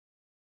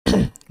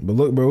But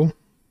look, bro,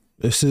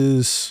 this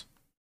is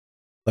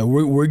like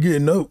we're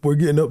getting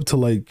up to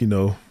like, you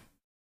know,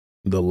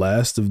 the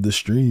last of the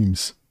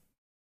streams.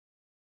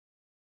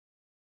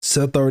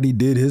 Seth already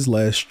did his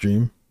last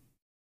stream.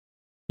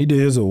 He did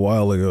his a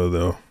while ago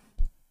though.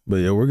 But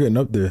yeah, we're getting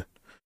up there.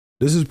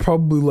 This is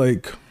probably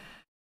like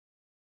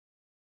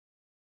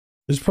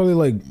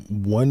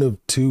one of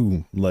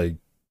two like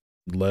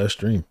last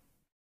stream.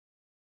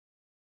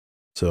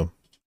 So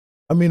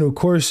I mean, of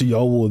course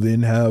y'all will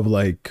then have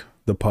like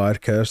the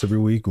podcast every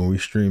week when we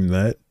stream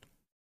that.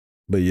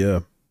 But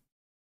yeah.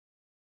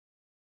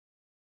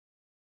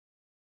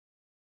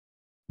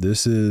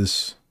 This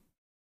is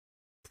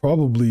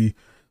probably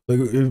like,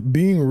 if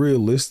being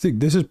realistic,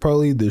 this is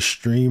probably the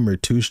stream or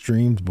two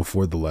streams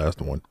before the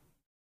last one.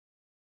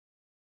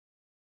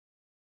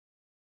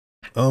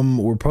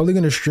 We're probably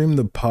gonna stream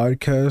the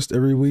podcast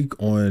every week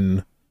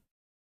on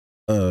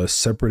a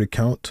separate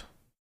account.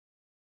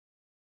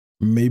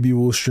 Maybe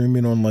we'll stream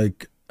it on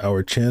like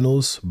our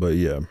channels, but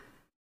yeah,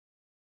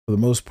 for the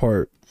most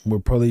part, we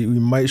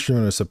might stream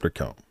on a separate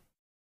account.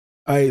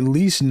 I at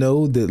least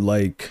know that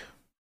like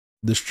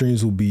the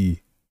streams will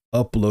be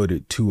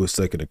uploaded to a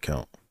second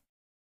account.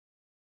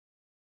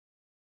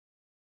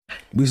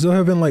 We still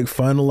haven't like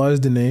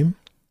finalized the name,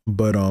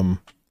 but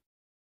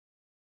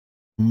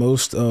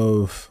mostly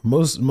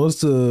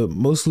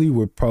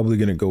we're probably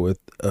gonna go with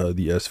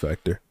the S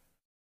Factor.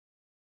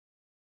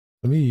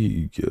 Let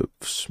me give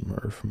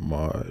Smurf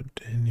mod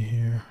in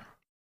here.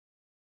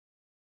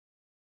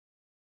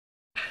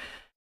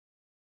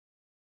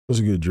 What's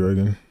a good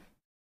dragon?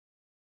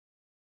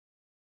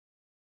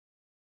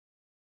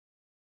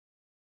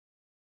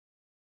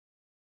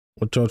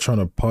 What y'all trying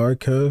to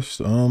podcast?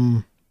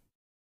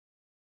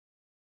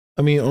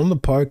 I mean, on the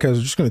podcast,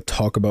 we're just gonna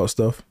talk about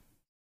stuff.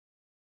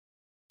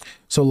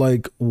 So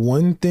like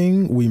one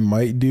thing we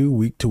might do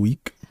week to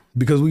week,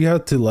 because we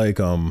have to like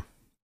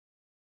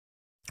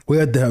we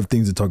had to have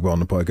things to talk about on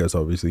the podcast,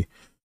 obviously.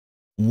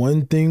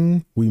 One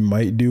thing we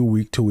might do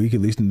week to week,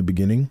 at least in the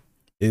beginning,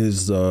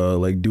 is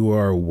like do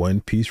our One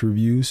Piece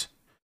reviews.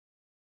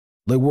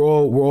 Like we're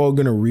all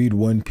gonna read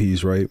One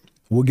Piece, right?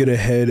 We'll get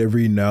ahead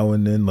every now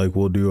and then. Like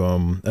we'll do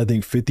I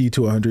think 50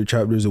 to 100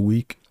 chapters a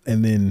week,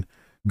 and then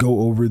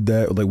go over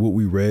that, like what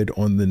we read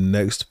on the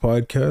next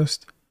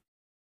podcast.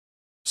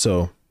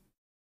 So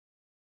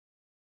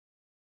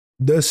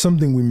that's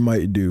something we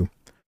might do.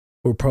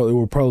 We're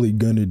probably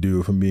gonna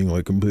do, if I'm being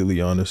like completely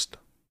honest.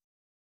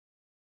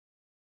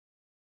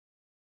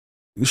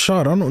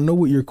 Shot, I don't know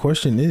what your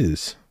question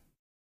is.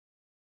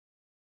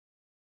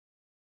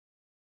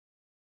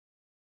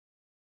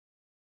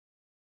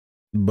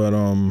 But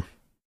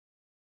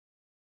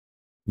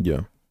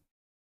yeah.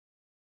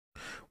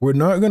 We're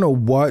not gonna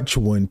watch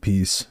One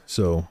Piece,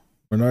 so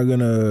we're not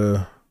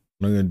gonna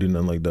do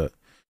nothing like that.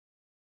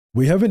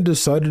 We haven't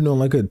decided on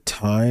like a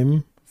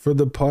time for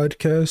the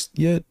podcast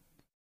yet.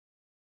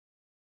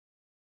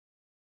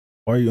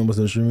 Why are you almost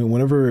done streaming?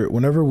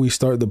 Whenever we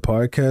start the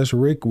podcast,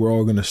 Rick, we're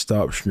all gonna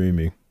stop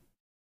streaming,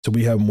 so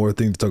we have more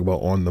things to talk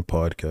about on the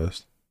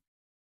podcast.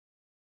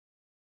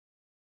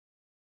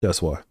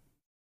 That's why.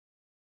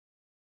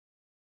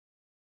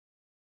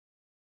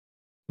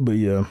 But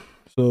yeah,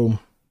 so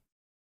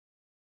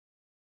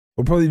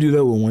we'll probably do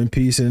that with One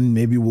Piece, and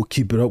maybe we'll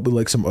keep it up with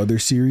like some other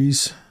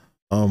series.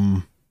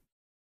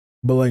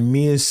 But like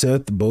me and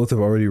Seth both have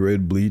already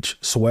read Bleach.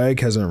 Swag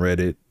hasn't read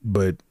it,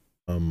 but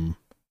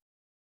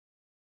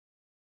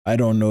I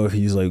don't know if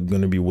he's like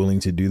gonna be willing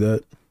to do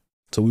that.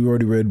 So we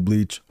already read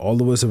Bleach.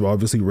 All of us have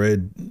obviously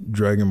read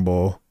Dragon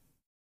Ball.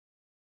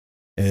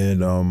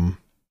 And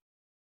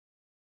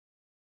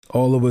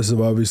all of us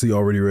have obviously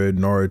already read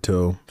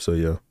Naruto. So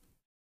yeah.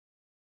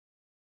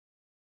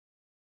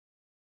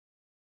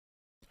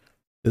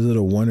 Is it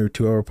a 1 or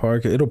 2 hour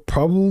podcast? It'll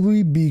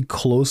probably be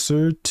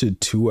closer to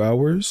 2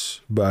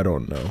 hours, but I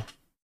don't know.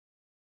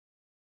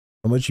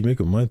 How much you make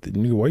a month?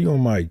 Nigga, why you on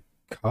my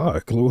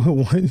cock?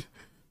 What?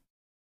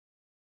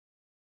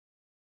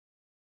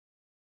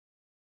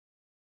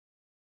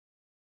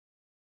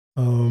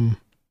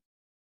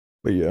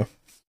 But yeah.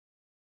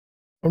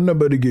 I'm not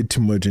about to get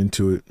too much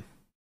into it.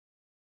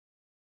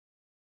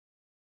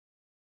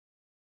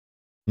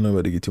 I'm not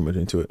about to get too much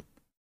into it.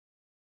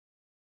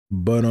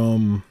 But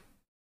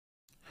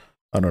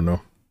I don't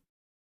know.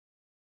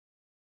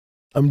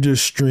 I'm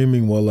just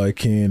streaming while I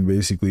can,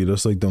 basically.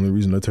 That's like the only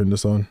reason I turned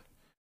this on.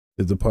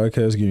 Is the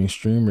podcast getting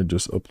streamed or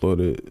just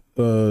uploaded?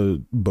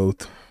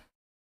 Both.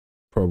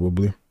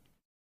 Probably.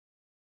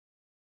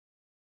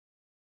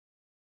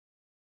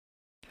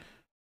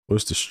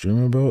 What's the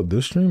stream about?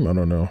 This stream? I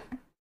don't know.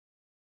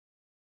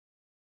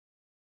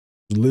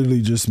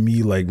 Literally just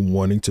me like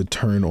wanting to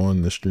turn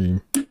on the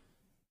stream.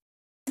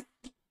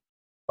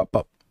 Pop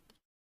up.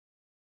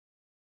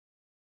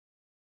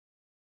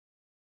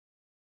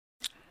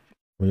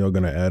 When y'all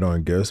gonna add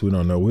on guests? We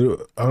don't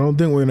know. I don't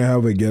think we're gonna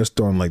have a guest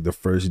on like the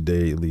first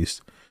day at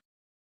least.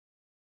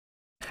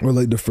 Or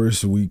like the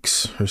first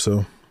weeks or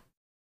so.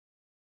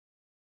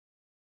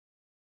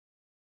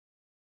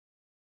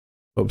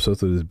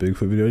 Obsessed with this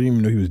Bigfoot video. I didn't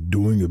even know he was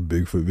doing a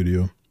Bigfoot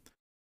video.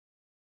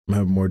 I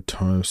have more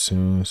time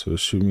soon, so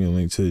shoot me a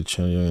link to the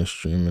channel you're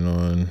streaming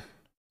on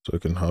so I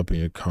can hop in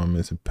your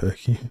comments and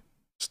peck you.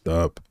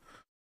 Stop.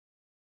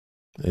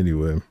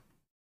 Anyway.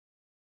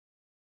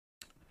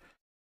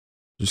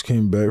 Just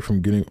came back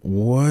from getting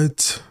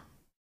what?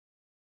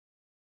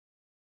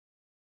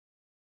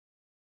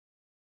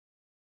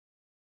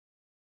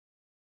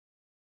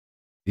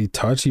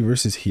 Itachi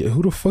versus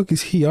who the fuck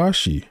is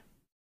Hiyashi?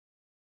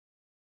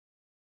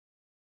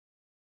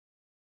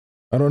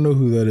 I don't know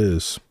who that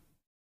is.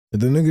 If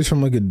the nigga's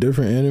from like a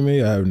different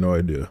anime, I have no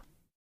idea.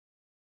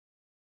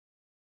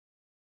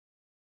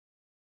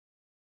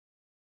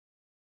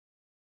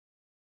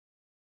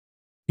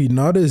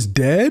 Hinata's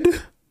dead?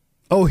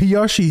 Oh,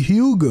 Hiyashi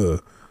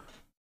Hyuga.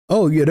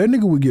 Oh yeah, that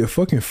nigga would get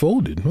fucking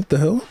folded. What the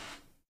hell?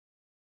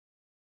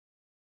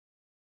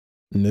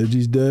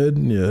 Neji's dead?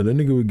 Yeah, that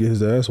nigga would get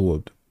his ass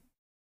whooped.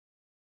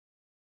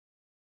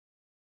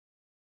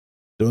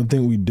 Don't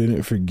think we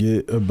didn't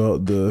forget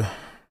about the...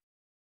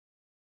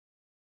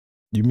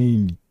 You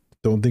mean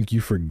don't think you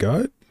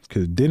forgot?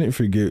 Because didn't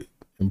forget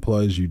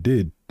implies you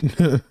did.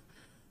 I'm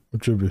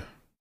tripping.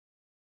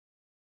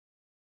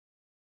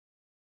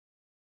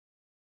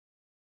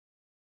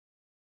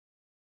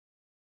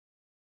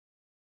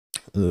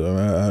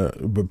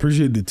 But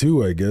appreciate the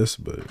two, I guess.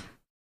 But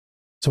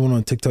someone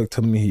on TikTok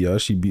telling me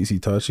Hiyashi beats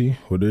Itachi.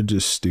 Well, they're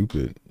just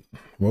stupid.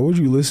 Why would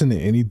you listen to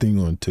anything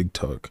on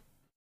TikTok?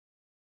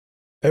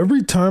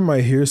 Every time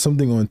I hear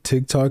something on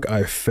TikTok,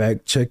 I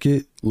fact check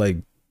it like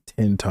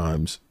 10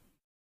 times.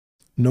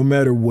 No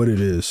matter what it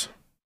is.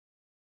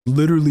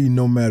 Literally,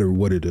 no matter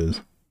what it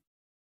is.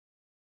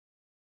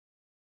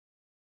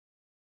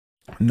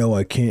 No,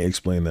 I can't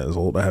explain that,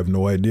 Zolt. I have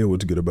no idea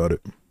what's good about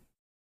it.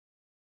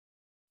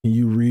 Can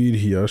you read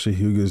Hiyashi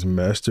Hyuga's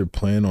master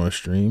plan on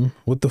stream?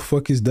 What the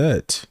fuck is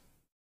that?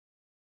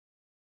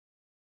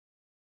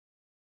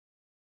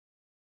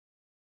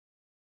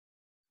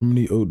 How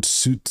many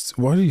Otsutsuki?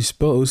 Why do you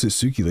spell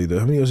Otsutsuki like that?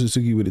 How many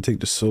Otsutsuki would it take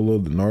to solo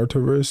the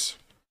Narutoverse?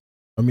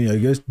 I mean, I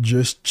guess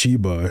just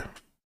Chibai.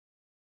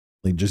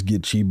 Like, just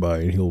get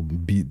Chibai and he'll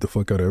beat the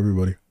fuck out of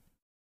everybody.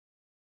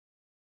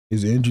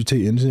 Is Andrew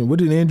Tate innocent? What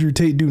did Andrew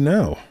Tate do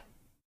now?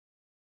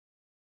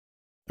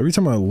 Every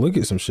time I look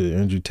at some shit,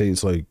 Andrew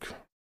Tate's like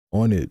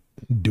on it,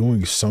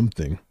 doing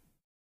something.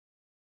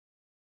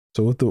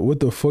 So what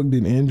the fuck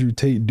did Andrew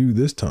Tate do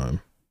this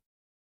time?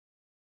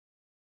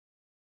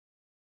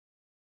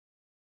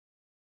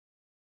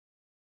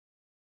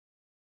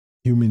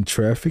 Human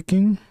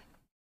trafficking?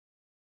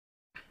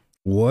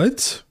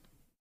 What?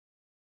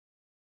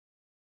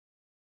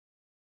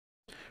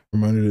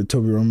 Reminded that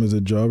Toby Rama's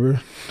a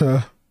jobber.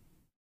 Bro,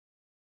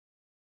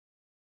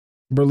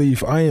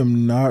 Leaf, I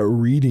am not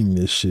reading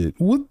this shit.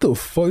 What the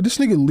fuck? This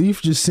nigga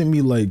Leaf just sent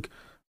me like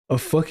a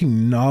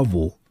fucking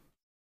novel.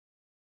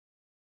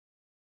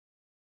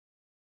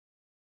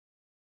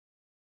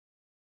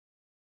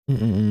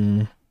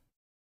 Mm-mm.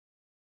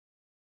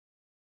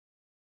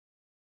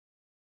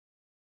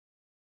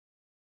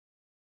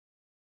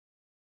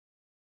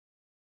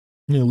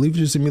 Yeah, Leaf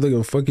just sent me like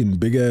a fucking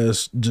big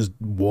ass just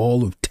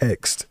wall of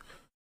text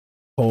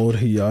called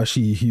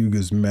Hiyashi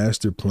Hyuga's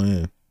master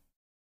plan.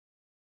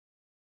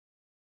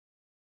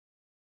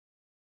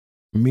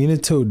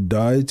 Minato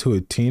died to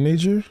a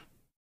teenager?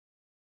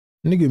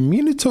 Nigga,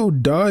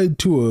 Minato died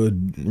to a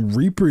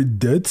Reaper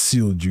Death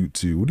Seal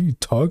jutsu. What are you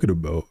talking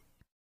about?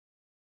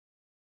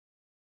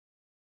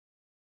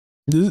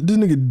 This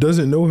nigga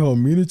doesn't know how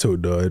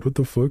Minato died. What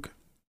the fuck?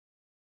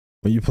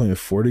 Are you playing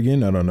Fort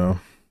again? I don't know.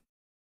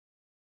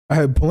 I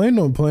had planned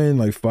on playing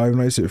like Five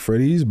Nights at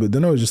Freddy's, but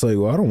then I was just like,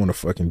 well, I don't want to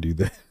fucking do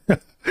that.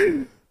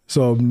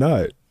 So I'm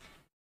not.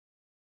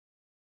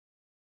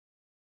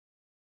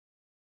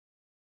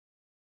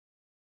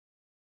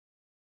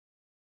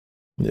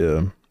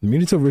 Yeah.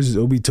 Minato versus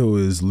Obito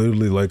is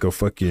literally like a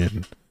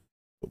fucking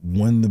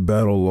won the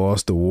battle,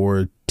 lost the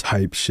war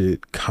type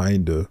shit,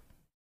 kinda.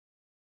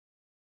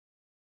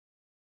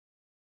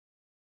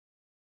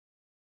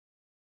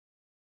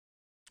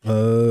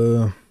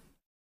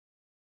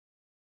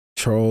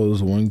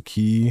 Charles, one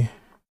key.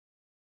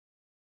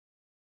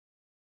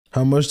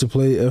 How much to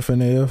play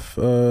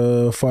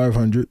FNAF?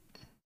 500.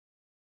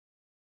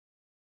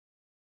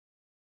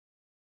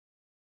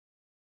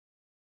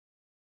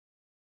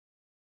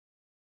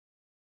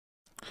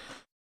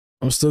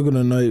 I'm still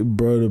gonna night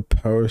bro the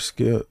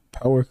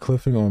power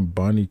cliffing on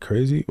Bonnie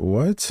crazy.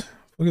 What?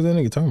 What is that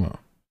nigga talking about?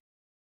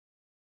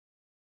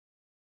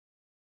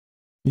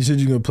 You said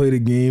you're gonna play the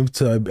game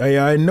till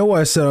I know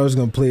I said I was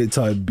gonna play it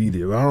till I beat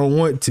it, but I don't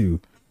want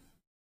to.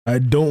 I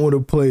don't want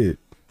to play it.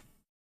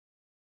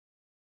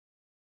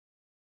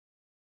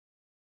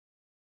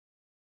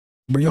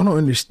 But y'all don't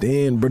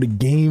understand, bro. The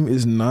game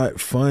is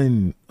not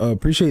fun.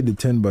 Appreciate the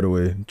 10, by the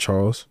way,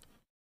 Charles.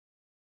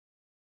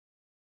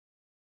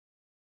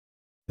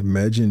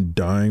 Imagine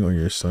dying on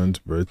your son's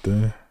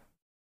birthday.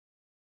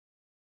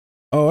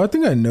 Oh, I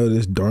think I know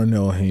this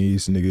Darnell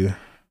Hayes nigga.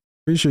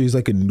 Pretty sure he's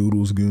like a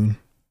noodles goon.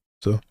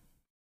 So.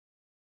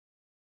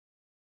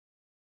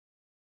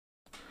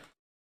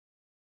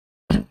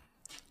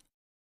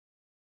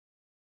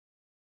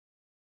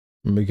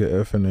 Make a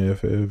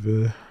FNAF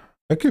vid.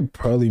 I could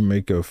probably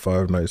make a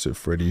Five Nights at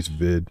Freddy's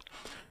vid,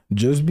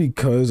 just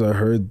because I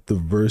heard the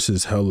verse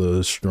is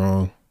hella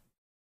strong.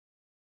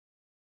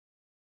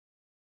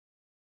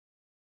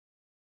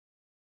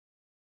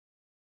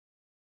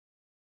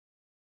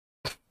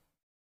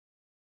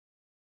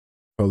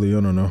 Probably,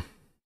 I don't know.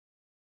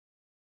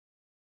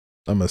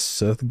 I'm a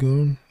Seth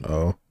goon?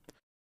 Oh.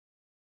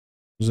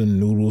 There's a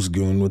Noodles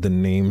goon with a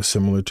name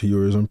similar to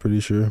yours, I'm pretty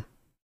sure.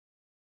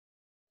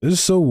 This is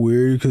so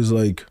weird because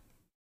like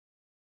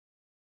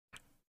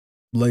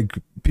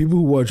people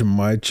who watch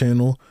my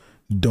channel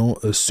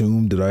don't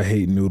assume that I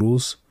hate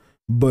Noodles,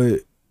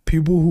 but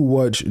people who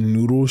watch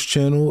Noodles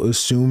channel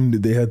assume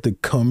that they have to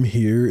come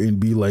here and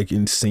be like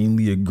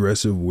insanely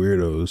aggressive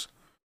weirdos.